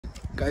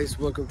Guys,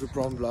 welcome to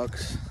Pram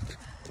Vlogs.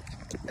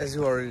 As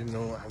you already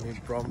know, I'm in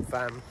Pram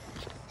Fam.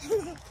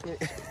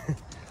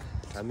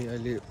 I'm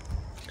in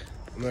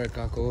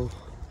Americakai,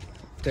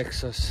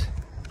 Texas,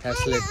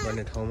 Haslet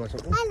भन्ने ठाउँमा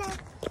छौं.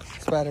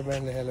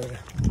 Spider-Man hello.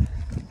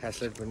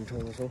 Haslet भन्ने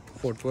ठाउँमा छौं,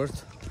 Fort Worth.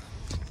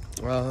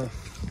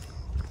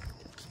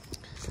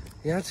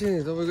 यहाँ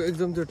चाहिँ तपाईको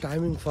एकदम त्यो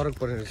टाइमिङ फरक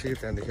पर्ने रहेछ कि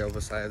त्यहाँदेखि अब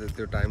सायद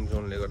त्यो टाइम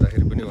जोनले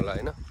गर्दाखेरि पनि होला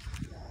हैन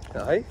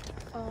है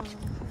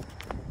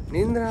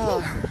निन्द्रा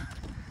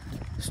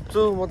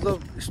यस्तो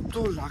मतलब यस्तो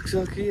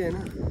लाग्छ कि हैन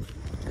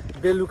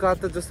बेलुका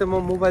त जस्तै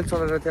म मोबाइल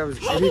चलाएर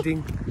त्यहाँ एडिटिङ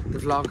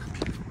भ्लग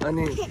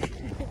अनि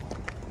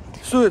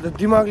सो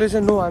दिमागले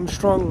चाहिँ नो आइम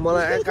स्ट्रङ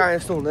मलाई कहाँ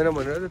यस्तो हुँदैन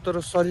भनेर तर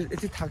शरीर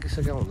यति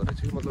थाकिसक्यो हुँदो रहेछ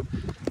कि मतलब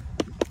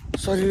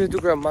शरीरले त्यो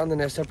कुरा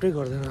मान्दैन एक्सेप्टै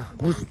गर्दैन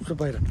बुझ्छ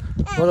बाहिर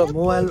मलाई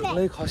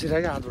मोबाइलमै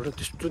खसिरहेको हातबाट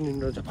त्यस्तो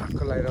निन्द्रा झपाक्क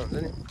लागिरहेको हुन्छ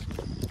नि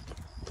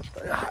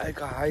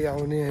हाई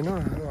आउने हैन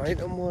हैन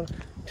म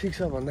ठिक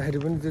छ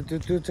भन्दाखेरि पनि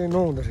त्यो चाहिँ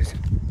नहुँदो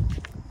रहेछ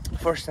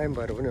फर्स्ट टाइम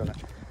भएर पनि होला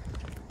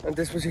अनि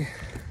त्यसपछि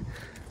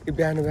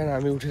बिहान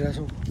हामी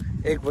उठिरहेछौँ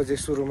 1 बजे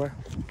सुरुमा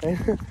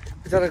हैन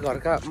बिचरा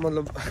घरका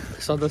मतलब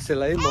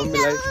सदस्यलाई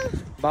मम्मीलाई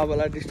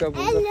बाबालाई डिस्टर्ब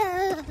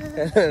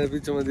हुन्छ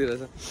बिचमा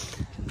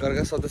दिइरहेछ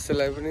घरका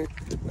सदस्यलाई पनि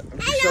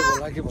डिस्टर्ब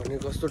होला कि भन्ने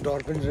कस्तो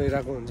डर पनि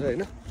रहिरहेको हुन्छ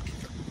हैन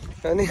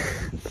अनि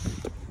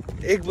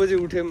 1 बजे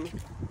उठ्यौँ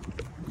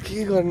के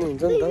गर्ने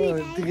हुन्छ नि त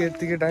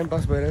यतिकै टाइम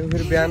पास भइरहेको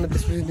फेरि बिहान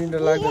त्यसपछि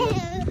निन्द्रा लाग्दैन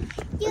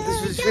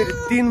त्यसपछि फेरि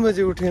 3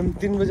 बजे उठ्यौँ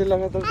 3 बजे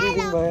लगातार 2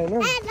 दिन भयो हैन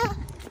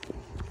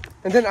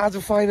एन्ड देन आज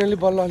फाइनली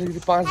बल्ल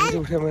अलिकति 5 बजे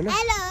उठ्यौँ हैन 4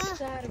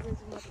 बजे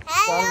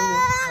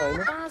हैन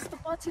 5 त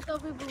पछि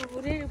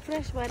तपाईँ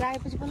फ्रेस भएर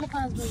आएपछि बल्ल 5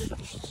 बजे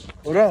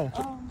हो र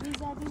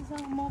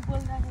बिजादिसँग म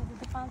बोल्दाखेरि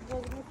त 5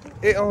 बजे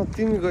ए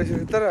तिमी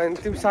गइसक्यो तर हैन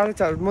तिमी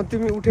 4:30 म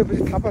तिमी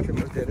उठेपछि थाहा पाएको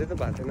थियो धेरै त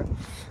भएको थिएन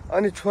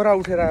अनि छोरा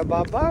उठेर आयो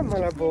बाबा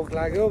मलाई भोक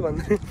लाग्यो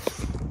भन्दै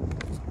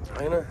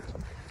हैन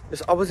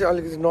यस अब चाहिँ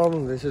अलिकति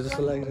नर्मल हुँदैछ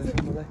जस्तो लागिरहेछ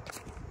मलाई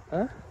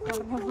घर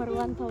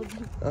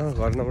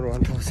नम्बर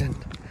 1000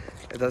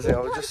 यता चाहिँ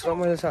अब जस्ट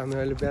रमाइलो छ हामी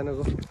अहिले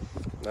बिहानको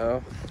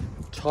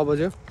 6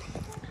 बजे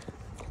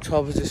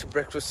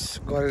ब्रेकफास्ट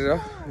गरेर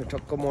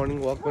ठक्क मर्निङ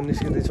वकमा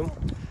निस्किँदैछौँ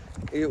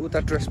ए उता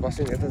ट्रेस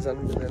पासिङ यता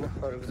जानु मिल्दैन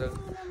अरूको जग्गा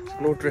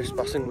नो ट्रेस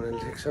पासिङ भनेर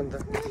लेखेको छ नि त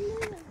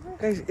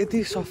गाइस यति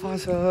सफा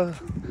छ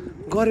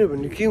गऱ्यो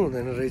भने के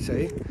हुँदैन रहेछ है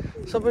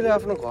सबैले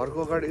आफ्नो घरको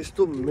अगाडि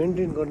यस्तो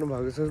मेन्टेन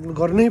गर्नुभएको छ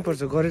गर्नै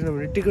पर्छ गरेन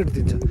भने टिकट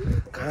दिन्छ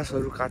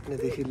घाँसहरू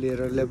काट्नेदेखि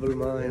लिएर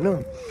लेभलमा हैन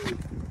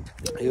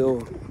यो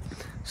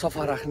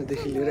सफा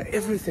राख्नेदेखि लिएर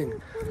एभ्रिथिङ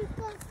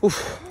उफ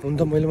हुन त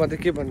मैले मात्रै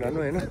के भनिरहनु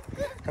हैन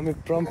हाम्रो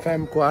प्रम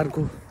फ्यामको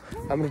अर्को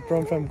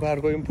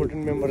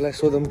इम्पोर्टेन्ट मेम्बरलाई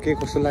सोधौँ के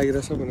कस्तो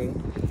लागिरहेछ भनेर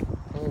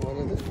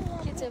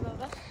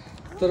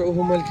तर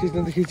ओहो मैले खिच्न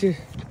त खिचेँ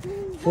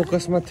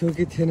फोकसमा थियो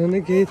कि थिएन नै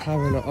केही थाहा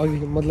भएन अघि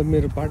मतलब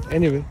मेरो पार्ट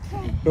एनिवे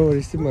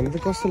नोवरिज तिमी भने त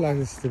कस्तो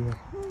लाग्दैछ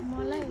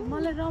तिमीलाई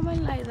मलाई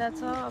रमाइलो लागिरहेछ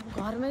अब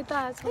घरमै त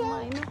आछौँ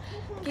हैन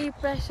केही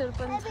प्रेसर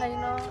पनि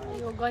छैन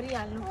यो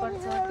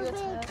गरिहाल्नुपर्छ त्यो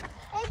छ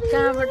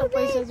कहाँबाट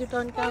पैसा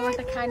जुटाउने कहाँबाट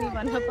खाने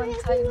भन्न पनि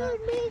छैन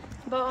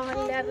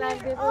बाबाले ल्याएर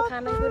राखिदिएको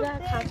खानेकुरा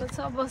खाएको छ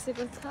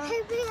बसेको छ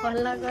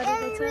हल्ला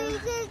गरेको छ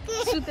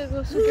सुतेको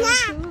छु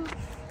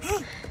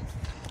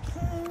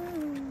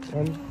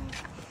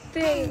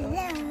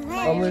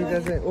अमेरिका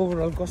चाहिँ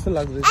ओभरअल कस्तो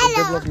लाग्दैछ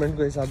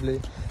डेभलपमेन्टको हिसाबले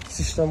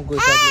सिस्टमको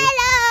हिसाबले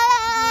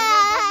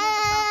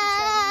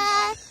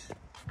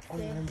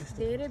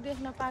धेरै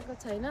देख्न पाएको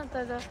छैन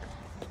तर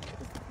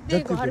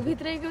त्यही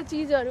घरभित्रैको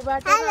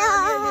चिजहरूबाट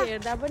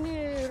हेर्दा पनि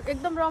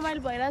एकदम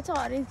रमाइलो भइरहेछ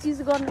हरेक चिज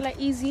गर्नलाई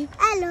इजी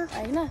हैन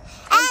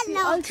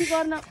अल्छी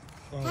गर्न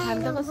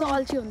हामी त कस्तो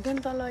अल्छी हुन्थ्यो नि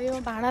त ल यो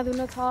भाँडा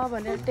धुन छ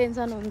भनेर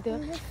टेन्सन हुन्थ्यो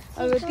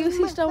अब त्यो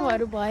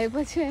सिस्टमहरू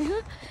भएपछि हैन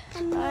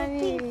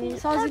अनि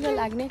सजिलो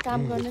लाग्ने काम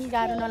गर्न पनि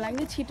गाह्रो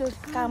नलाग्ने छिटो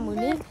काम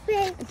हुने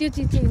त्यो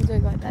चिज चाहिँ इन्जोय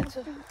गरिरहेको छु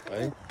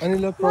है अनि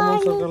ल प्रमोद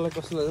सरकारलाई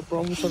कस्तो लाग्छ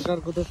प्रमोद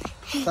सरकारको त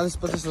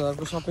 40-50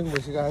 हजारको सपिङ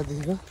भइसक्यो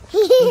आएदेखिको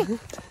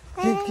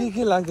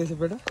के लाग्दैछ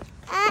बेटा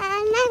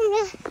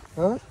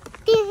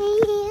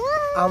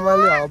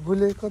आमाले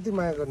हब्बुले कति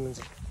माया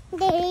गर्नुहुन्छ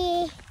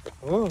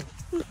हो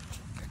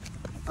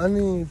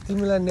अनि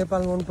तिमीलाई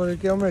नेपाल मन पर्यो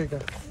कि अमेरिका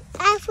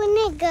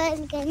आफ्नै घर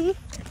गर्नु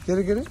के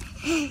रे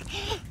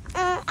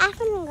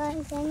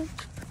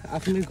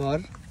आफ्नै घर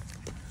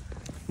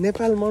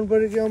नेपाल मन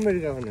पर्यो कि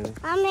अमेरिका भनेर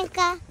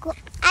अमेरिकाको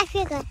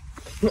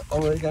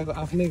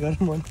आफ्नै घर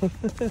मन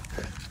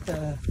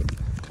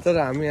तर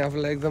हामी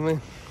आफूलाई एकदमै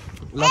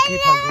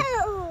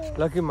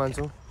लकी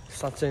मान्छौँ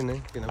साँच्चै नै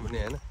किनभने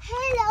हैन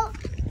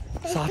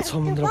 7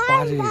 समुद्र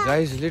पारी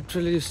गाइस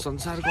लिटरली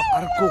संसारको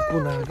अर्को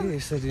कुना के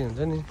यसरी हुन्छ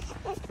नि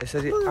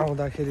यसरी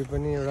आउँदाखेरि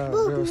पनि एउटा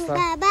व्यवस्था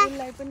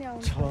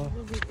छ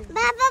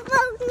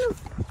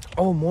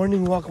अब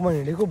मर्निङ वकमा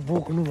हिँडेको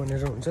बोक्नु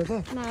भनेर हुन्छ त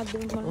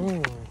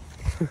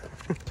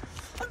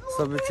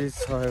सबै चिज छ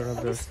एउटा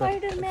व्यवस्था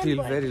feel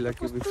very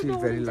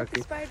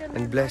lucky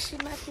and bless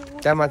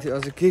त्यहाँमाथि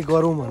अझ के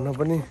गरौँ भन्न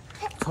पनि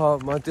छ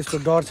मलाई त्यस्तो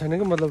डर छैन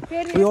कि मतलब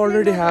we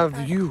already have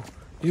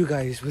you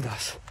guys with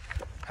us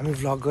हामी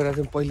भ्लग गरेर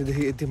चाहिँ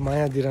पहिलेदेखि यति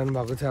माया दिइरहनु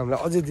भएको थियो, हामीलाई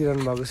अझै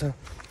दिइरहनु भएको छ।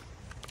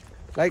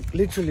 लाइक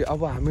लिटरली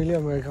अब हामीले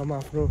अमेरिकामा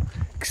आफ्नो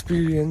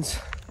एक्सपिरियन्स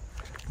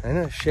होइन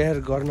सेयर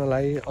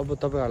गर्नलाई अब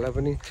तपाईँहरूलाई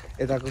पनि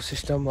यताको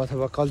सिस्टम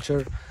अथवा कल्चर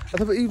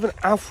अथवा इभन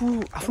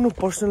आफ्नो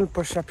पर्सनल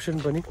पर्सेप्सन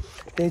पनि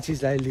त्यही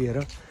चिजलाई लिएर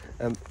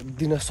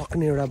दिन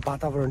सक्ने एउटा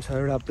वातावरण छ,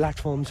 एउटा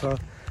प्लेटफर्म छ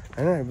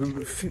होइन।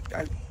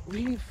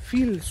 We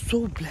feel so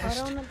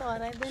blessed,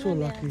 so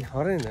lucky.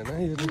 हराइँदैन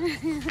यो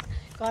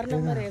घर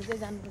नम्बर हेर्दै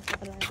जानुपर्छ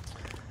होला।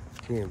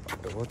 के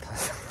बाटो हो थाहा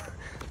छ,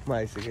 म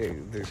आइसकेँ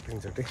 2-3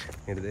 चोटि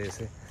हिँड्दै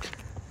यसै।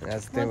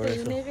 आज त्यहाँबाट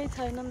हिँडेकै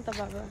छैन नि त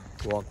बाबा,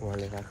 वकमा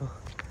लिएर आएको।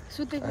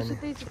 सुतेको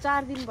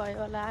 4 दिन भयो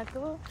होला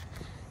आएको।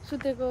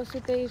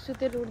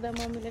 सुतेर उठ्दा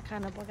मम्मीले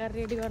खाना पकाएर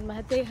रेडी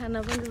गर्नुभएको, त्यही खाना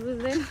पनि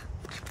बुझ्दैन,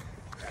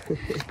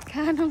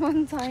 खानु मन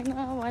छैन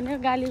भन्यो,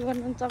 गाली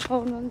गर्नुहुन्छ,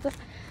 खुवाउनुहुन्छ।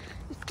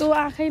 यस्तो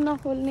आँखै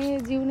नखोल्ने,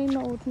 जिउ नै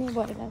नउठ्ने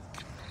भइरहेको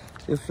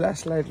छ। यो फ्ल्यास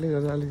लाइटले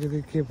गर्दा अलिकति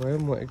के भयो,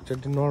 म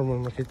एकचोटि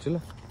नर्मलमा खिच्छु ल।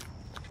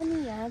 अनि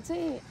यहाँ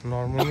चाहिँ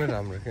नर्मलमै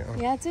राम्रो के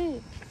यहाँ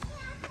चाहिँ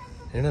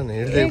हेर्न न,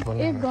 हेर्दै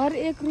एक घर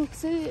एक रुख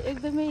चाहिँ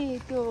एकदमै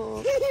त्यो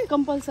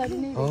कम्पलसरी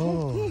नै हो।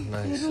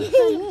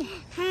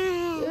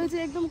 यो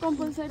चाहिँ एकदम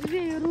कम्पलसरी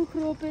रे, यो रुख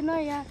रोपेन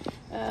यहाँ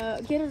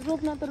के अरे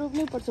रोप्न त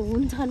रोप्नै पर्छ,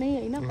 हुन्छ नै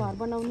होइन, घर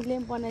बनाउनेले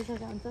पनि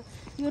बनाइसकेको हुन्छ।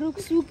 यो रुख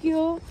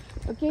सुक्यो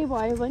केही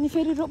भयो भने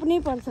फेरि रोप्नै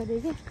पर्छ अरे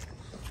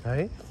क्या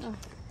है।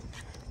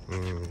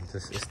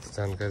 यस्तो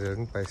जानकारीहरू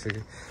पनि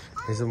पाइसकेँ।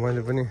 हिजो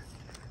मैले पनि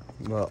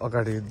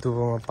अगाडि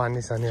दुबोमा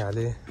पानी सानी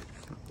हालेँ,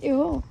 ए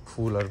हो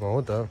फुलहरूमा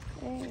हो त।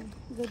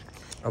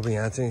 अब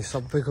यहाँ चाहिँ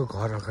सबैको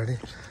घर अगाडि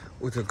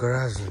ऊ त्यो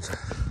गराज हुन्छ,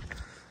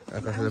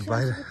 कसैले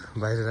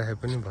बाहिर राखे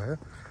पनि भयो।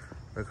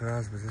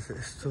 गराज भएपछि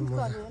यस्तो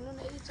मजा।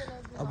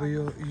 अब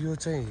यो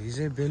चाहिँ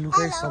हिजै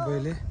बेलुकै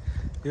सबैले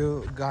यो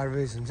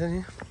गार्बेज हुन्छ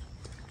नि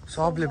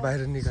सबले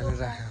बाहिर निकालेर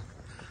राख्यो।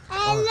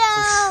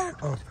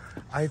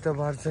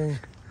 आइतबार चाहिँ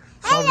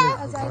सबले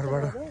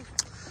घरबाट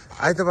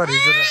आइतबार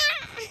हिजो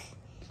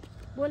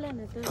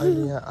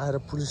अहिले यहाँ आएर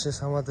पुलिसले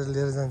समातेर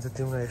लिएर जान्छ।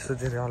 तिमीलाई यस्तो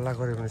धेरै हल्ला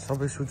गऱ्यो भने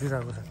सबै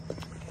सुतिरहेको छ।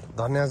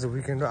 धन्य आज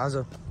विकेन्ड हो।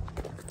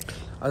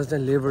 आज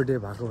चाहिँ लेबर डे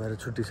भएको भएर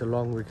छुट्टी छ,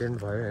 लङ विकेन्ड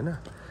भयो होइन।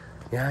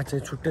 यहाँ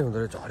चाहिँ छुट्टै हुँदो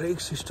रहेछ, हरेक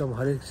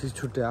चिज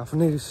छुट्टै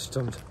आफ्नै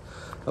सिस्टम छ।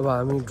 अब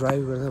हामी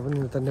ड्राइभ गर्दा पनि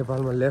त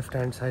नेपालमा लेफ्ट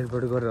ह्यान्ड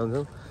साइडबाट गरेर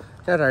हुन्छौँ,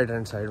 यहाँ राइट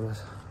ह्यान्ड साइडमा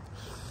छ।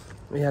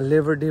 यहाँ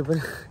लेबर डे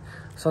पनि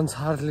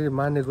संसारले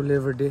मानेको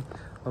लेबर डे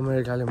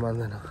अमेरिकाले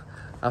मान्दैन,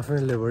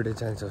 आफ्नै लेबर डे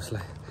चाहिन्छ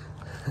उसलाई।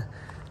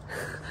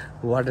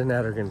 What an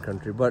arrogant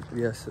country, but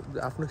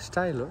यस आफ्नो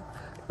स्टाइल हो,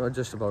 नट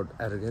जस्ट अबाउट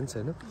एरोगेन्स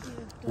होइन।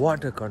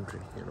 What a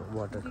country, you know,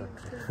 what a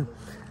country.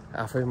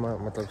 आफैमा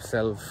मतलब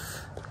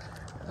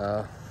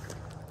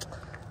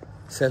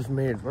सेल्फ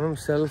मेड भनौँ,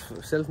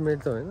 सेल्फ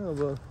मेड त होइन। अब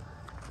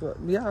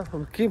या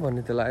अब के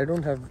भन्ने त्यसलाई, I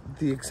don't have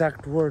the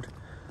exact word.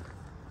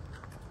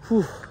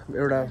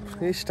 एउटा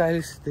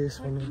स्टाइलिस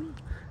देश भनौँ,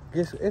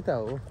 गेस यता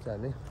हो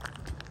जाने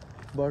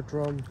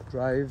बटरम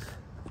ड्राइभ।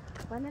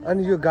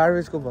 अनि यो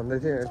गार्बेजको भन्दै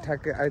थिएँ,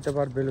 ठ्याक्कै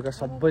आइतबार बेलुका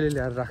सबैले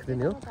ल्याएर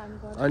राखिदिने हो,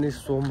 अनि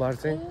सोमबार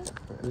चाहिँ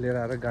लिएर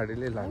आएर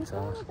गाडीले लान्छ।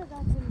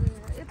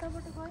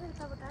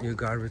 यो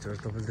गार्बेजहरू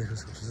तपाईँले देख्न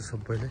सक्नुहुन्छ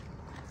सबैले,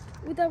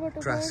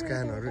 ट्रास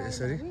क्यानहरू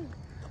यसरी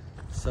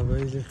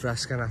सबैले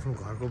ट्रास क्यान आफ्नो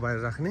घरको बाहिर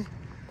राख्ने,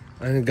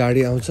 अनि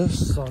गाडी आउँछ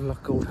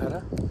सलक्क उठाएर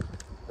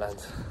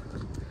लान्छ।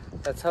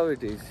 That's how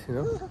it is, you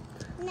know.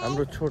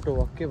 हाम्रो छोटो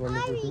वक के भन्नु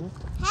पर्छ।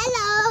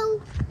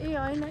 ए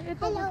होइन,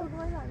 यताबाट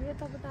गएर हामी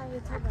यताबाट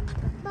आएछ भन्नु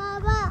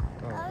बाबा।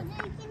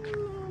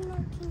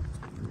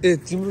 ए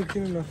तिम्रो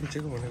किन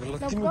नखिचेको भनेको, ल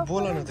तिमी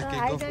बोल न त के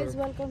गफ गर।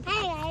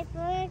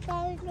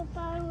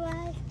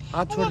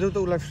 हात छोड्देऊ त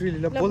उसलाई फ्रीली,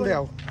 ल बोल्दै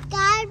आऊ।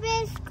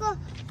 गार्बेजको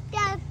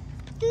त्यहाँ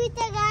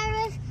दुईटा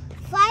गार्बेज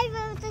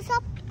 5 त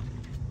सब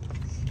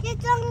त्यो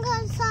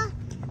जङ्गल छ,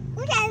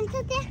 उ जान्छ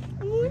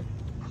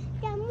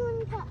त्यहाँ मुन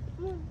छ,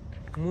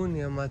 मुन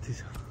यहाँ माथि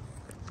छ।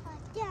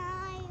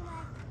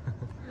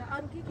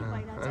 अरू के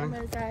भइरहेको छ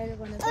अमेरिका आएर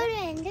भनेर।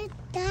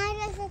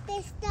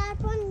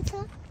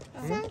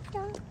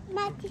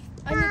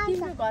 अनि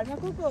तिम्रो घरमा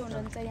को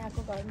हुनुहुन्छ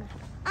यहाँको घरमा?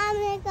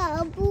 आमेका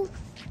अबु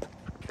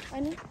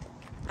अनि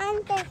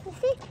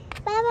त्यसपछि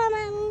बाबा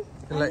मामी।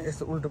 त्यसलाई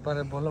यस्तो उल्टो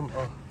पारेर बोलौँ।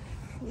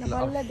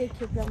 बल्ल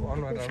देखियो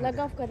ल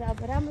गफ गरेर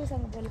अब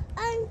राम्रोसँग बोल।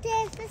 अनि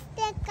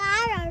त्यसपछि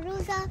कारहरू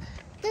छ,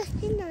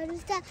 डस्टबिनहरू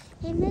छ,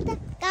 हेर्नु त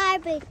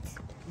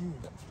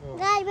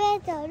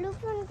गार्बेजहरू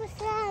पनि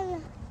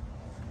कस्तो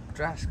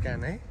ट्रास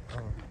क्यान है।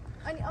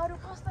 अनि अरू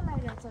कस्तो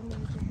लागिरहेको छ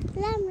मेरो?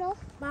 राम्रो।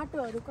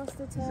 बाटोहरू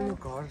कस्तो छ?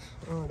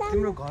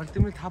 तिम्रो घर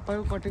तिमीले थाहा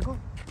पायौ कटेको?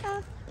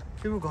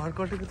 तिम्रो घर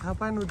कटेको थाहा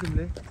पाएनौ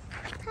तिमीले?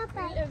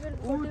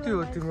 ऊ त्यो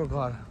तिम्रो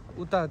घर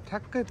उता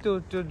ठ्याक्कै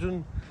त्यो जुन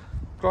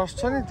क्रस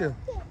छ नि, त्यो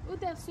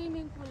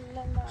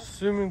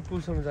स्विमिङ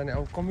पुलसम्म जाने,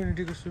 अब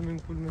कम्युनिटीको स्विमिङ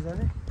पुलमा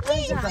जाने।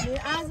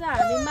 आज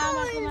हामी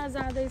मामाकोमा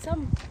जाँदैछौँ,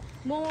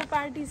 मोमो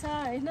पार्टी छ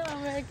होइन,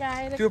 अमेरिका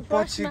आएर त्यो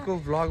पछिको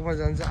भ्लगमा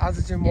जान्छ। आज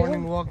चाहिँ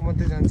मर्निङ वक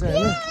मात्रै जान्छ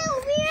होइन,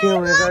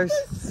 किनभने guys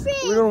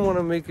we don't want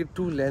to make it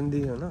to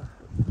लेन्दी होइन।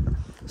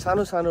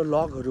 सानो सानो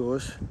भ्लगहरू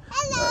होस्,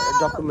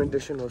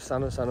 डकुमेन्टेसन हो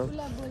सानो सानो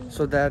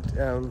सो द्याट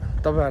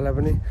तपाईँहरूलाई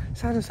पनि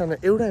सानो सानो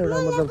एउटा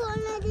मतलब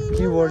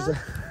किवर्ड्स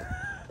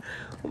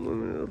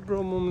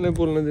प्रमोमले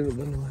बोल्न दिनु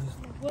भन्नु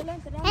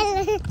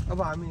अब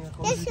हामी यहाँ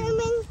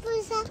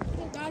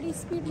गाडी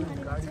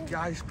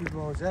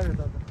स्पिडमा आउँछ यार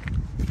दादा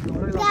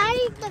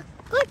गाडी त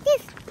कति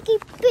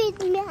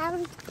स्पिडमा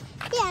आउँछ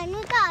त्यहाँ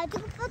त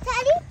हजुर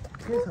पछाडि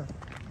के छ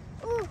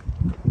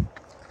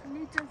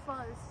लिटल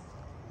फल्स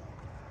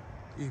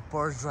यी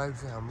पर्स ड्राइभ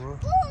चाहिँ हाम्रो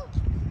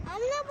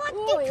हामीलाई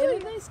बत्ती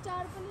हेरेको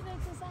स्टार पनि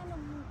रहेछ सानो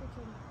मुनको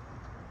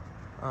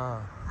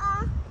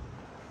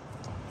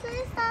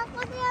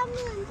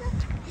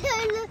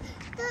छेउमा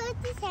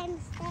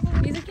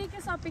हिजो के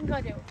सपिङ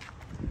गर्यो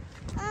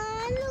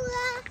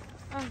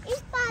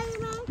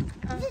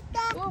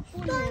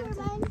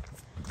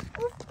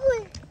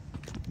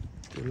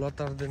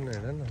लतार्दैन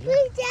हेर न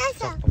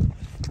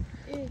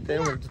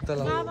त्यहीँबाट जुत्ता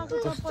बाबाको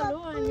चप्पल हो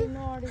अनि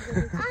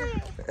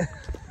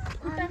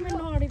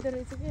नअडिदो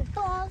रहेछ के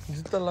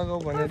जुत्ता लगाऊ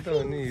भने त हो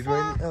नि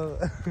हिरोइन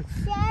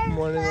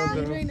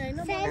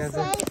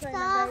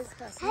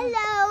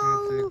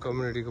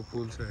कम्युनिटीको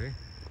पुल छ है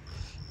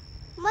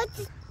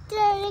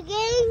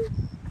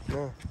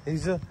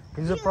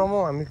हिजो प्रमो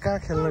हामी कहाँ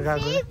खेल्न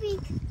गएको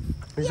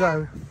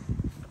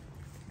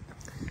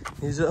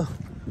हिजो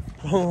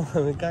प्रमो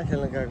हामी कहाँ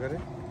खेल्न गएको अरे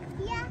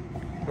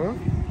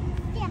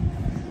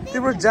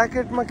तिम्रो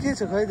ज्याकेटमा के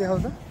छ खै देखाउ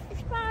त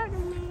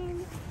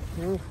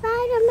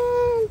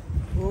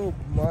Oh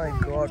my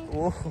god.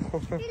 Oh.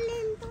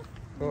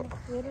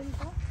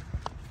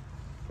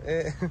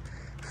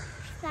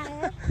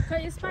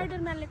 खै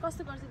स्पाइडरम्यानले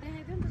कस्तो गर्छ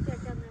देखाइदियो नि त त्यहाँ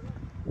क्यामेरामा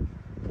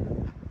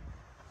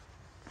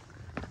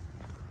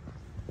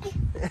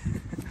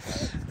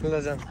ल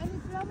जाम अनि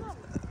प्रमो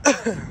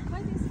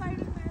मैले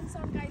स्पाइडरम्यान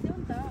सङ गाइदेऊ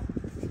नि त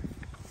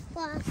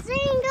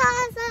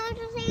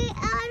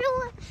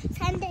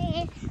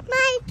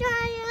My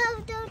trial of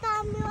the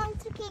time you want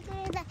to kick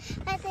me back.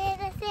 I say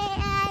the say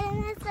I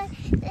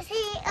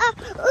say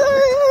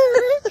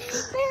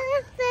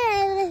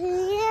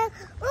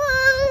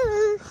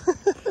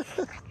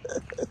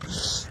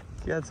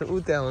क्या छ उ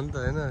त्यहाँ हो नि त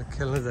हैन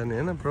खेल्न जाने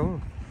हैन प्रमो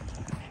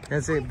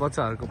यहाँ चाहिँ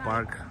बच्चाहरूको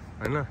पार्क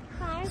हैन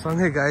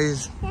सँगै guys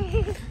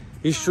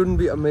you shouldn't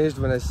be amazed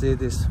when I say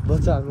this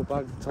बच्चाहरूको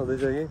पार्क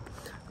छँदैछ कि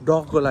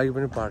डगको लागि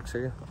पनि पार्क छ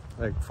क्या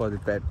लाइक फर द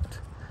पेट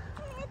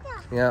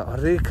यहाँ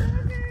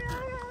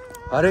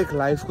हरेक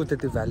लाइफको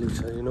त्यति भ्याल्यु छ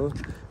you know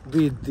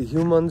be the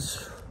humans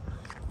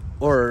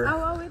or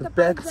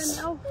pets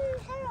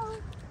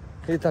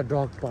यता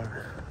डग पार्क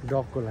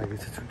डगको लागि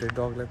छ छुट्टै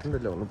डगलाई पनि त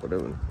ल्याउनु पर्यो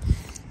भने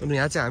अनि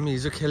यहाँ चाहिँ हामी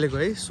हिजो खेलेको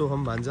है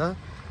सोहम भान्जा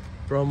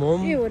प्रमोम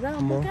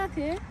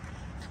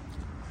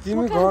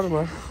तिमी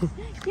घरमा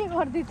के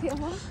गर्दै थिए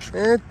म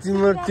ए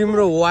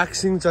तिम्रो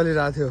व्याक्सिङ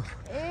चलिरहेको थियो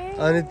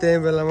अनि त्यही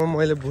बेलामा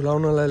मैले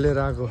भुलाउनलाई लिएर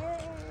आएको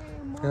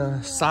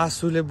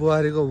सासूले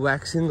बुहारीको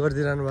व्याक्सिङ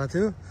गरिदिरहनु भएको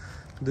थियो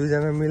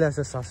दुईजना मिलाएछ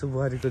सासू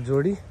बुहारीको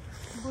जोडी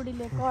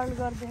बुढीले कल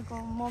गरिदिएको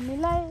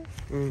मम्मीलाई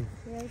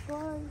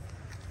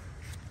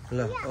ल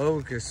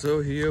okay so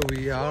here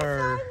we are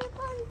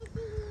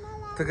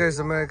त guys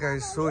America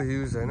is so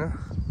huge हैन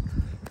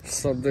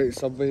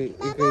सबै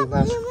एकै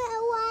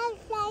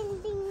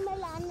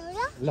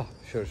ल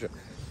स्योर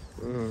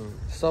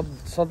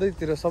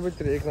सधैँतिर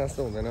सबैतिर एक नाच त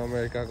हुँदैन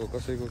अमेरिकाको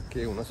कसैको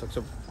के हुनसक्छ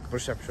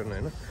पर्सेप्सन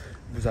होइन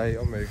बुझाइ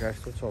अमेरिका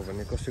यस्तो छ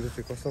भने कसैको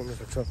चाहिँ कस्तो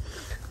हुनसक्छ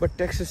but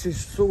Texas is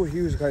so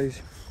huge guys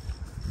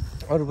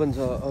अरू पनि छ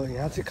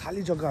यहाँ चाहिँ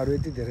खाली जग्गाहरू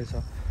यति धेरै छ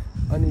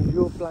अनि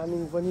यो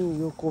प्लानिङ पनि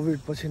यो कोभिड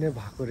पछि नै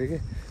भएको अरे के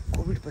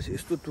कोभिड पछि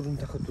यस्तो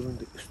तुरुन्त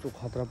यस्तो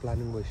खतरा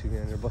प्लानिङ भइसक्यो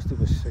यहाँनिर बस्ती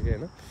बसिसक्यो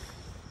होइन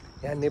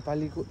यहाँ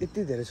नेपालीको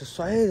यति धेरै छ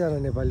 100जना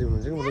नेपाली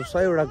हुनुहुन्छ कि मतलब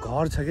 100वटा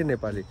घर छ कि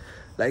Nepali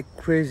like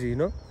crazy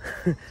no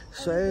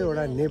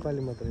 100वटा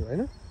Nepali मात्रै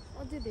होइन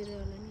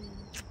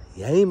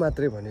यहीँ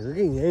मात्रै भनेको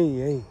कि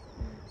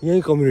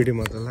यहीँ कम्युनिटी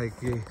मात्र लाइक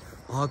यही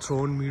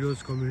हथ्रोन मिडोज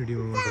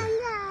कम्युनिटीमा मात्रै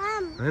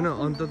होइन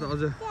अन्त त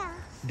अझ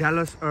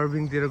ड्यालस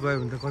अर्बिङतिर गयो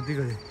भने त कति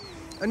गयो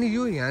अनि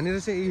यो यहाँनिर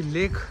चाहिँ यो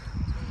लेक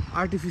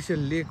आर्टिफिसियल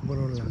लेक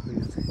बनाउनु लाग्छ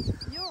यो चाहिँ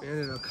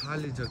यहाँनिर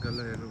खाली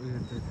जग्गालाई हेर्नु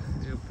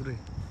यो पुरै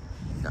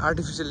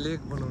आर्टिफिसियल लेक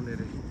बनाउने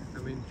रे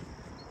आई मिन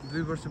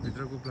 2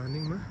 वर्षभित्रको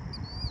प्लानिङमा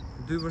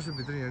 2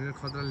 वर्षभित्र यहाँनिर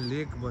खतरा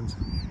लेक बन्छ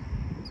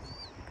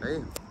है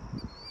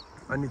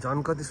अनि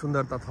झन् कति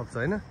सुन्दरता थप्छ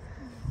होइन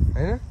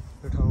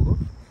यो ठाउँको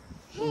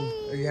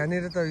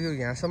यहाँनिर त यो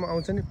यहाँसम्म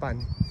आउँछ नि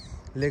पानी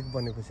लेक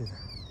बनेपछि त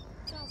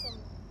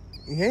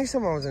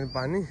यहीँसम्म आउँछ नि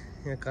पानी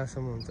यहाँ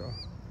कहाँसम्म हुन्छ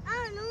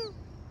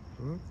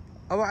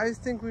अब I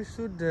think we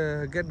should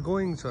get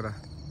going छोरा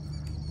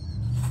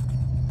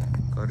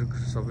घरको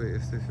सबै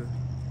यस्तै छ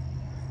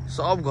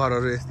सब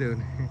घरहरू यस्तै हो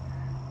नि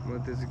म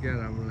त्यो चाहिँ क्या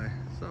राम्रो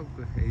लाग्यो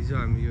सबको हिजो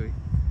हामी यो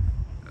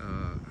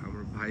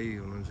हाम्रो भाइ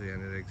हुनुहुन्छ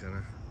यहाँनिर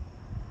एकजना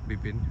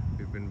विपिन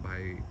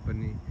भाइ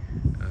पनि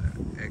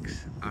एक्स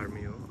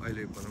आर्मी हो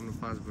अहिले भनौँ न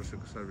 5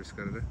 वर्षको सर्भिस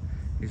गरेर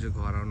हिजो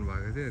घर आउनु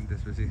भएको थियो अनि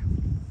त्यसपछि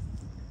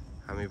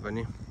हामी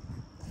पनि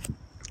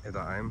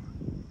यता आयौँ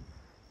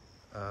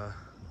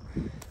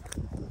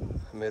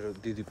मेरो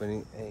दिदी पनि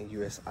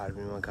युएस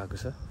आर्मीमा गएको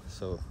छ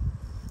so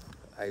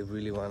I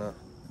really wanna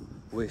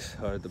wish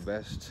her the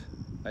best.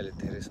 अहिले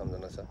धेरै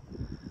सम्झना छ.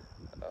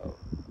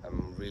 I'm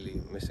really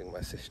missing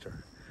my sister.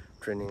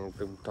 Training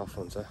एकदम tough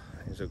हुन्छ.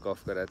 हिजो गफ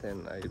गरेको थिएँ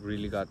and I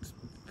really got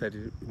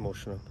very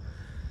emotional.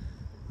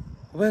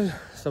 Well,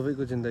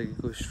 सबैको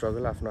जिन्दगीको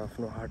स्ट्रगल आफ्नो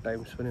आफ्नो हार्ड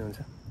टाइम्स पनि हुन्छ.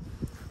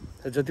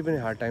 जति पनि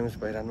हार्ड टाइम्स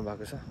भइरहनु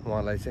भएको छ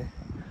उहाँलाई चाहिँ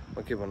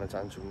म के भन्न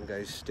चाहन्छु भने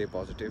गाइस स्टे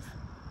पोजिटिभ.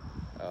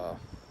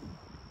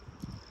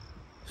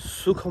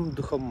 सुखम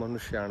दुःखम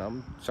मनुष्याणाम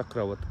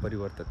चक्रवत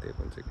परिवर्तते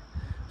भन्छ कि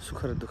सुख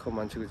र दुःख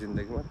मान्छेको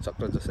जिन्दगीमा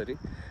चक्र जसरी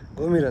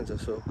घुमिरहन्छ.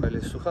 सो कहिले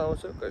सुख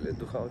आउँछ, कहिले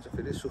दुःख आउँछ,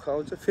 फेरि सुख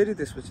आउँछ, फेरि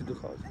त्यसपछि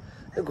दुःख आउँछ.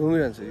 त्यो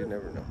घुमिरहन्छ. You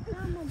never know.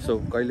 सो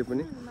कहिले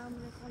पनि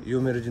यो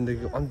मेरो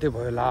जिन्दगीको अन्त्य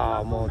भयो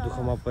ला म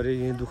दुःखमा परेँ,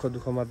 यहीँ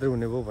दुःख मात्रै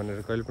हुने भयो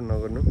भनेर कहिले पनि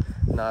नगर्नु,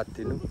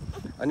 नआत्तिनु.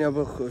 अनि अब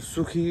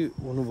सुखी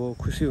हुनुभयो,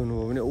 खुसी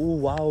हुनुभयो भने ओ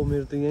वाओ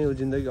मेरो त यहीँ हो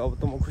जिन्दगी, अब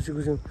त म खुसी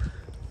हुँ.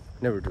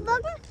 Never do.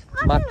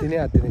 मात्तिने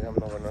आत्तिने काम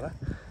नगर्नु होला.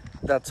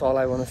 That's all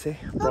I want to say.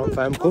 Pram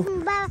Fam ko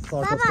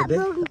thought of the day.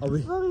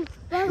 Abhi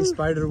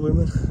Spider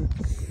Woman.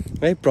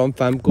 है Pram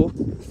Fam को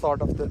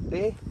thought of the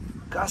day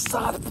का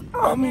साथ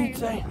हामी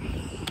चाहिँ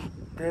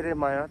धेरै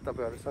माया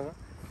तपाईहरुसँग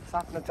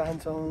साथ्न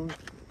चाहन्छौं.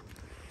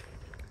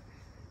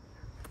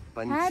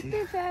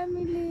 Happy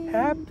family.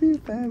 Happy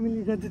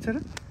family गर्दै छ र?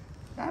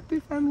 Happy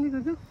family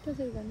गर्दै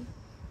कसरी गर्ने?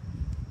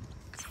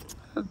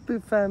 Happy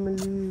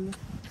family.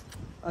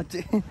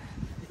 अझै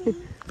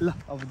ल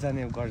अब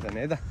जाने घर जाने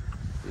है त.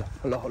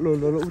 ल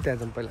उठ्या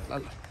जाउँ पहिला. ल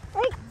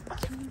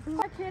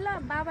खेल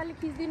बाबाले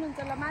खिच्दिनुहुन्छ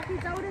ल माथि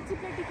जाऊ र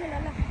चिप्लेटी खेल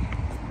ल.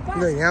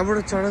 ल यहाँबाट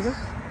चढ त.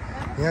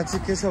 यहाँ चाहिँ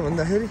के छ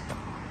भन्दाखेरि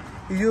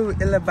यो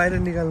यसलाई बाहिर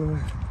निकाल्नु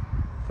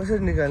कसरी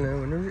निकाल्ने हो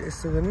भने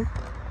यस्तो गर्ने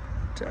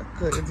ट्याक्क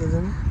यता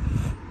जाने.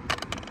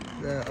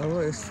 अब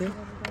यस्तो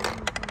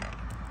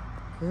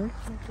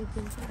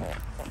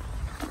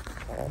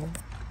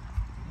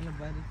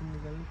बाहिर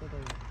निकाल्नु कता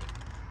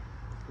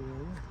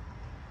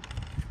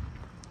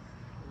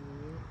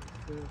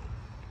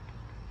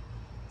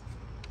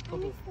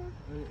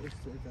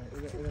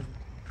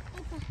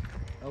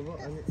अब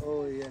अनि ओ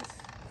यस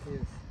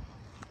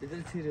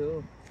इधर छिर्यो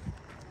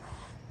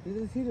त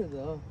इधर छिर्यो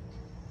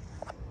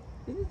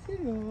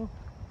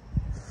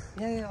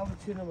यहाँ अब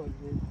छिर्न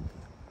भन्छु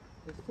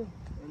यस्तो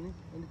अनि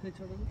खै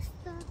छोडेको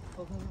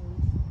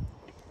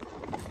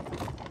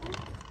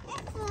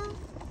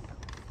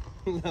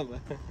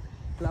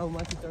ल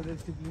माथि चढेर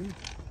टिप्लिनु.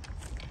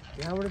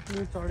 यहाँबाट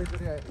तिमी चढेको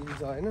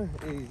हिजो होइन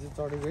हिजो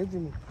चढेको है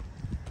तिमी.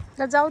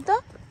 ल जाऊ त.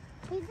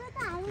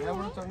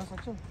 यहाँबाट चढ्न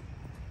सक्छौ.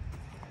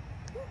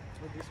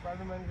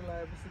 स्पाइडरम्यानको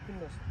लगाएपछि किन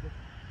नसक्नु.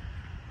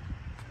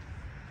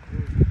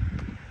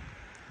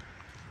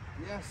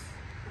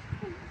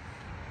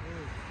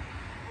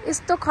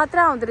 यस्तो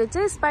खतरा हुँदो रहेछ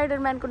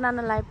स्पाइडरम्यानको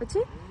नाना लगाएपछि.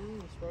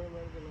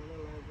 स्पाइडरम्यानको नाना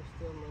लगाएपछि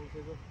त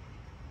मान्छेको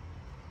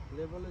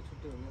लेभलै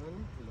छुट्टै हुने हो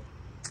नि.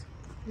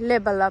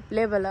 Level up.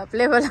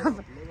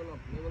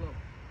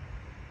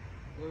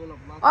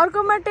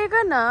 अर्कोमा टेक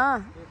न.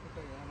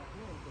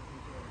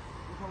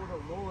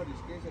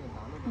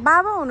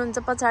 बाबा हुनुहुन्छ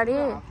पछाडि.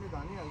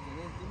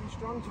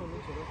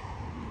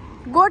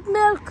 Goat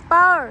milk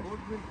power.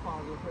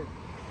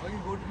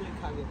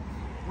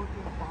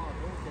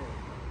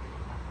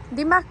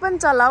 दिमाग पनि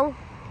चलाऊ.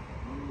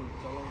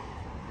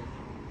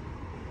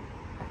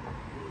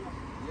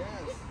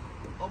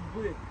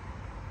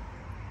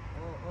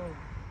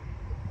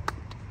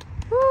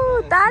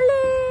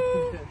 ताली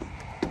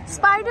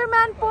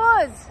स्पाइडरम्यान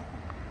पोज.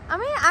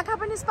 हामी आँखा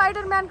पनि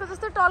स्पाइडरम्यानको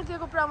जस्तै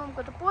टल्किएको.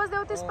 प्रममको त पोज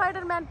देऊ. त्यो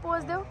स्पाइडरम्यान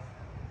पोज देऊ.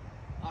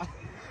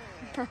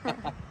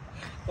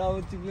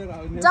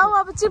 जाऊ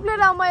अब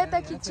चिप्लेर आऊ. म यता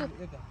खिच्छु.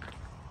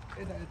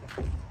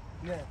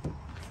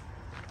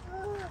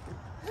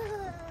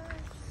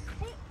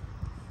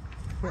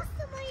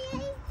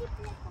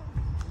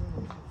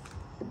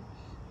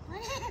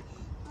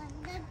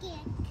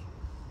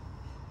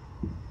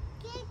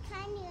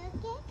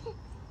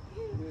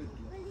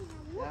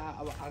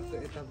 अब अर्को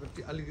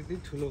यतापट्टि अलिकति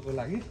ठुलोको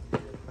लागि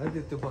है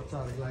त्यो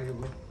बच्चाहरूको लागि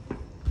भयो.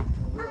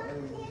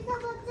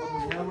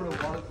 यहाँबाट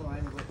बलको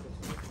लाइन गर्छ.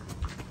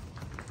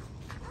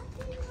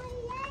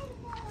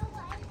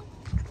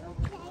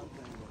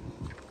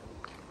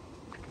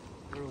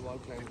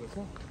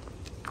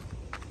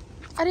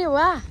 अरे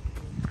वाह.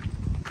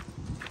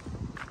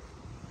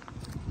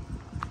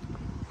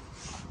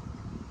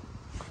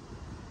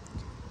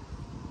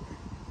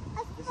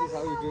 This is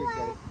how you do it,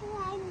 guys.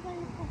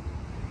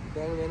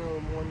 बिहान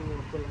मर्निङ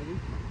वकको लागि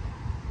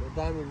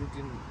दामी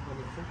रुटिन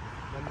बनेको छ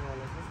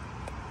भन्नेवाला छ.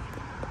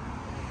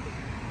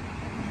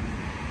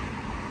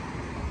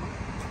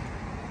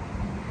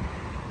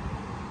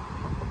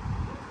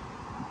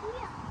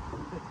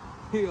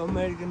 यो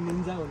अमेरिकन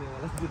निन्जा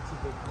हुनेवाला छ.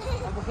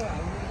 अब खै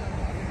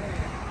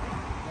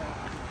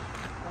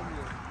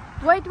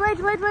Wait.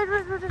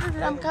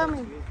 I'm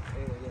coming.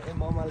 ए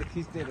ममाले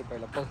खिच्ने रे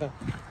पहिला पक्का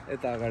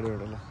यता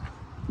अगाडिबाट ल.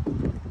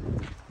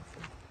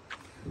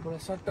 एउटा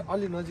सट्ट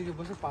अलि नजिकै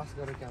बस्यो पास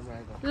गरेर क्यामेरा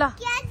आएको.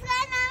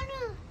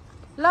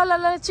 ल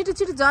छिटो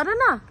झर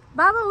न.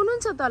 बाबा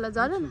हुनुहुन्छ तल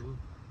झर न.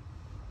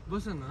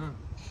 बस न.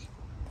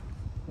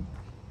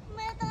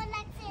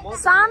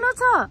 सानो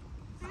छ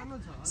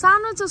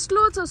सानो छ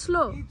स्लो छ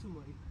स्लो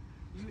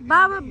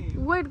बाबा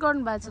वेट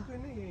गर्नु भएको छ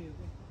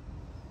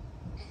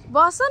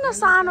बस न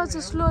सानो छ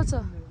स्लो छ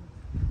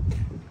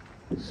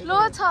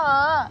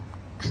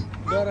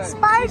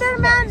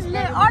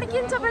स्पाइडरम्यानले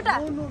अड्किन्छ बेटा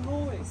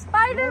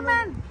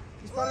स्पाइडरम्यान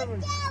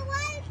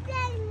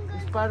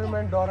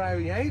डरायो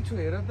यहीँ छु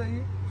हेर त यी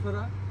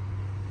छोरा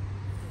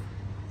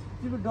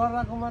तिमी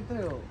डराएको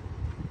मात्रै हो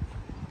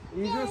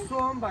हिजो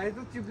सोहम भाइ त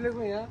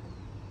चिप्लेको यहाँ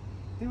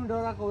तिमी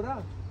डराएको हो र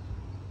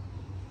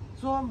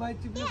सोहम भाइ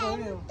चिप्लेको हो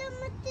नि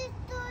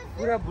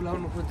पुरा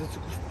भुलाउनु खोज्दैछु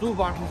कस्तो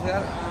बाटो छ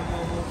यार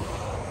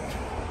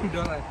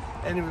डरायो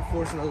एनिमी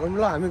फोर्स नगर्नु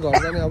ल हामी घर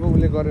जाने अब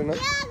उसले गरेन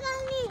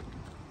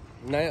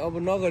नाइ अब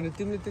नगर्ने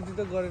तिमीले त्यति त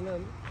गरेन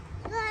अनि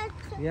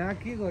यहाँ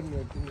के गर्ने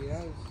हो तिमी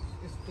यहाँ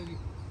यस्तो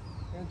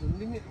यहाँ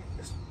झुन्डिने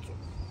यस्तो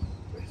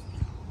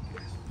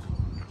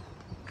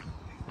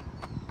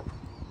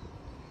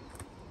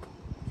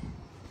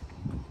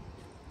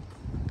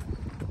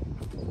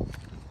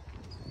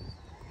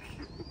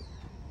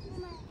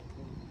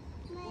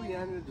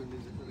यहाँनिर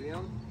झुन्डिन्छ तर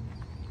यहाँ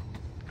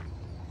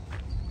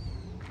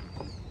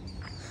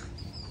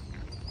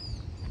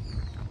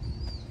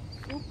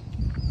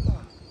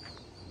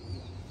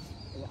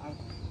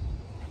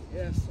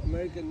Yes,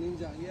 American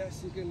Ninja. Yes,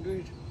 you can do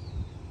it.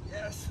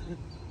 Yes.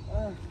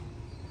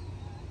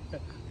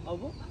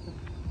 अब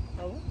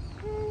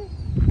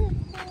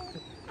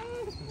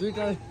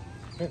दुईटा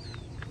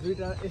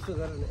यसो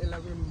गर न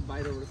यसलाई पनि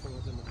बाहिरबाट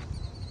समात्नु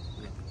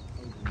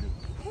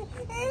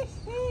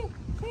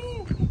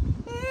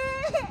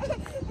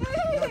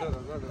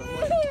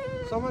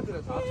समातेर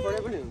हात छोडे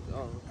पनि हुन्छ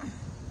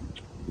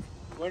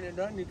When you're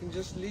done, you can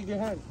just leave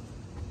your hand.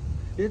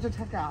 यो त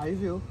ठ्याक्कै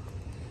हाइवे हो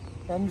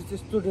त्यहाँनिर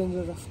त्यस्तो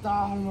डेन्जर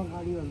रफ्तारमा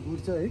गाडीहरू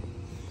घुर्छ है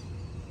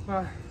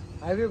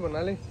हाइवे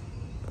भन्नाले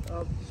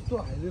त्यस्तो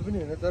हाइवे पनि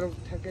होइन तर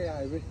ठ्याक्कै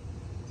हाइवे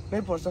नै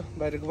पर्छ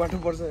बाहिरको बाटो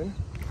पर्छ होइन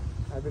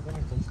हाइवे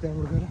कनेक्ट हुन्छ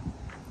त्यहाँबाट गएर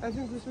I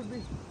think this would be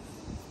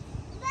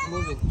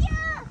moving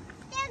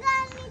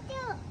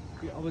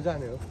अब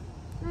जाने हो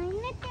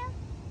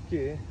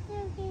के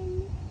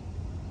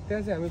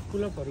त्यहाँ चाहिँ हामी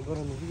पुलअपहरू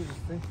गराउनु कि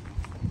जस्तै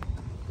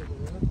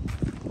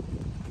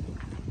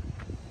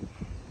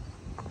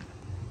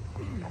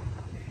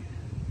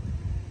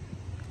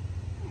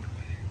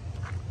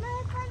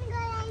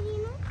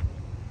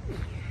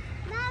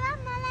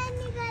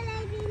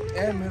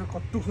ए मेरो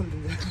कट्टु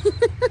खोलिदिन्छ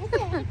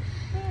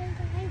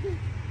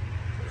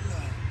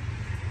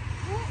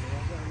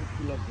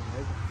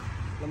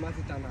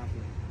माथि तान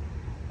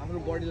आफ्नो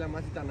बडीलाई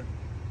माथि तान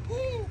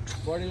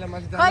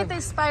खै त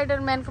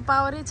स्पाइडरम्यानको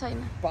पावरै छैन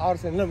पावर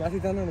छैन ल माथि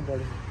तान न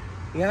बडी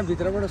यहाँ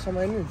भित्रबाट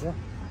समाइनु हुन्छ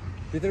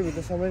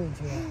भित्र समाइनु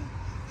हुन्छ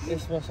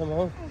यसमा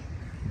समाऊ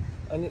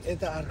अनि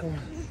यता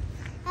अर्कोमा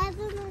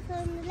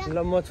ल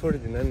म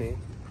छोडिदिन नि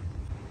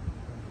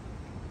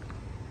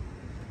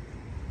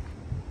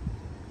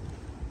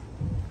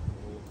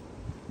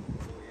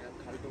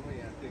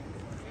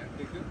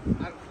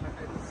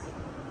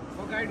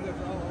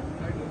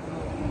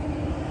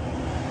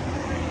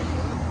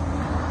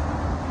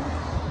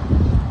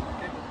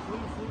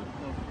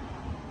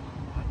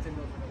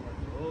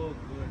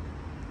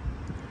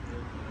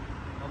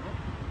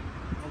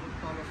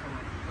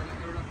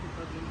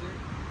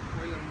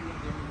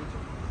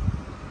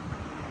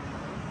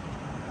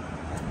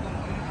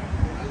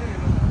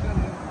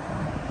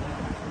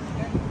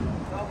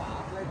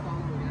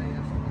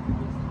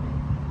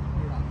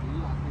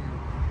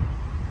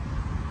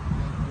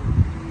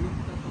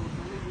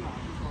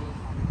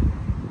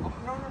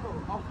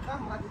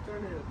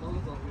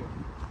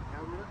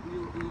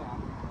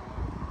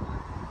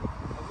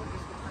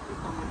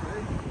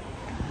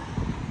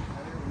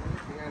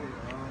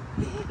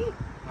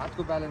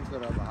हातको ब्यालेन्स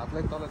गर अब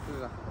हातलाई तलतिर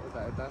राख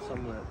यता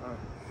समवेयर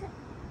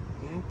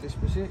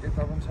त्यसपछि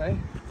यता पनि छ है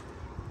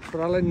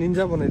छोरालाई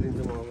निन्जा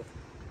बनाइदिन्छु म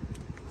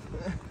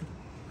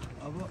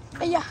अब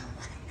अय्या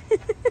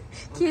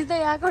खिच्दै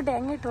आएको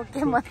ढ्याङ्गे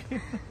ठोके म ओके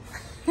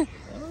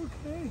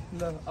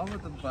ल अब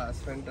त बास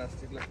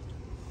फ्यान्टास्टिक ल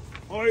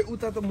ओइ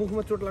उता त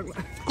मुखमा चोट लाग्ला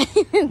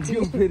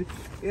यो फेरि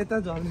यता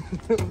झर्ने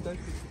उता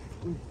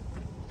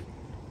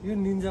यो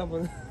निन्जा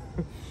बन्छ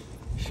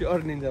स्योर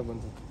निन्जा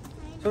बन्छ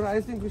So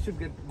I think we should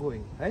get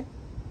going, है?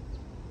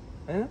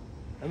 हैन?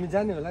 हामी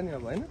जाने होला नि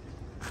अब हैन?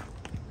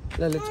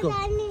 ल लेट्स गो.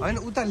 हैन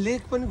उता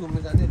लेक पनि घुम्न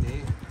जाने नि.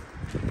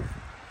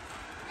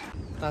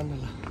 तान्नु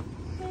ल.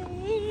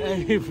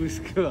 ए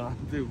फुस्को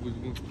हातै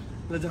फुस्को.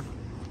 ल जाऊ.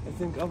 I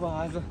think अब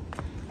आज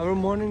हाम्रो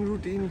मर्निङ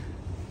रुटिन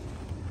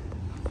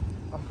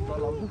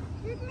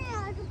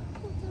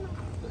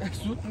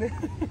सुत्ने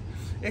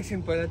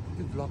एकछिन पहिला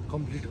त्यो भ्लग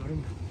कम्प्लिट गरौँ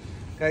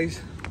गाइस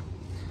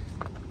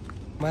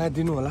माया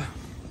दिनु होला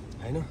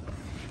हैन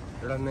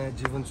एउटा नयाँ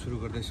जीवन सुरु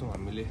गर्दैछौँ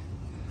हामीले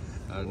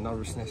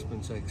नर्भसनेस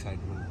पनि छ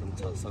एक्साइटमेन्ट पनि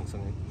छ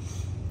सँगसँगै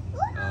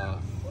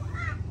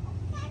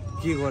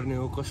के गर्ने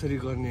हो कसरी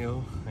गर्ने हो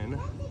हैन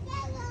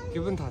के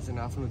पनि थाहा छैन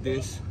आफ्नो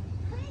देश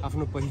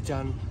आफ्नो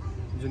पहिचान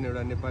जुन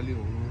एउटा नेपाली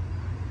हुनु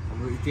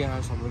हाम्रो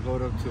इतिहास हाम्रो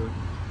गौरव थियो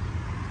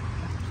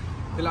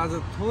त्यसलाई आज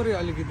थोरै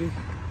अलिकति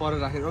पर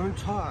राखेर पनि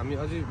छ हामी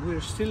अझै we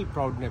are still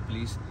proud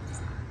Nepalese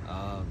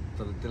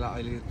तर त्यसलाई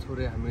अहिले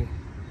थोरै हामी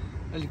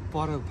अलिक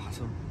पर भएको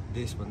छौँ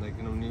देशभन्दा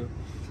किनभने यो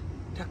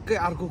ठ्याक्कै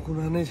अर्को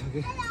कुना नै छ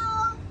कि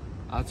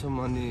आछौँ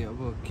अनि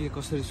अब के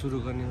कसरी सुरु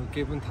गर्ने हो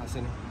केही पनि थाहा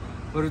छैन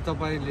बरु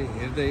तपाईँले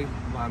हेर्दै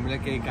हामीलाई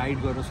केही गाइड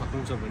गर्न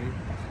सक्नुहुन्छ भने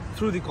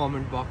through the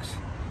comment box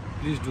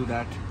please do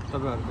that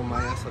तपाईँहरूको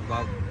माया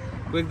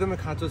सद्भावको एकदमै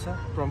खाँचो छ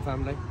प्रम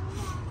फ्यामलाई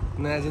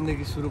नयाँ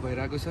जिन्दगी सुरु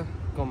भइरहेको छ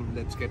come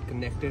let's get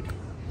connected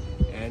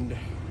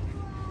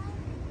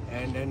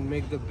and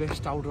make the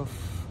best out of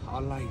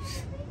our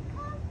lives.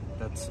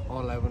 That's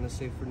all I want to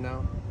say for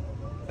now.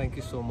 Thank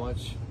you so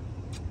much.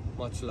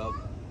 Much love.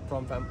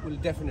 Pram Fam. We'll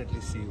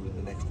definitely see you in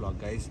the next vlog,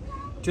 guys.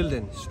 Till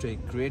then, stay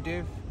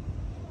creative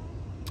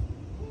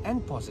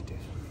and positive.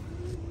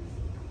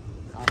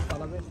 Hasta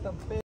la vista,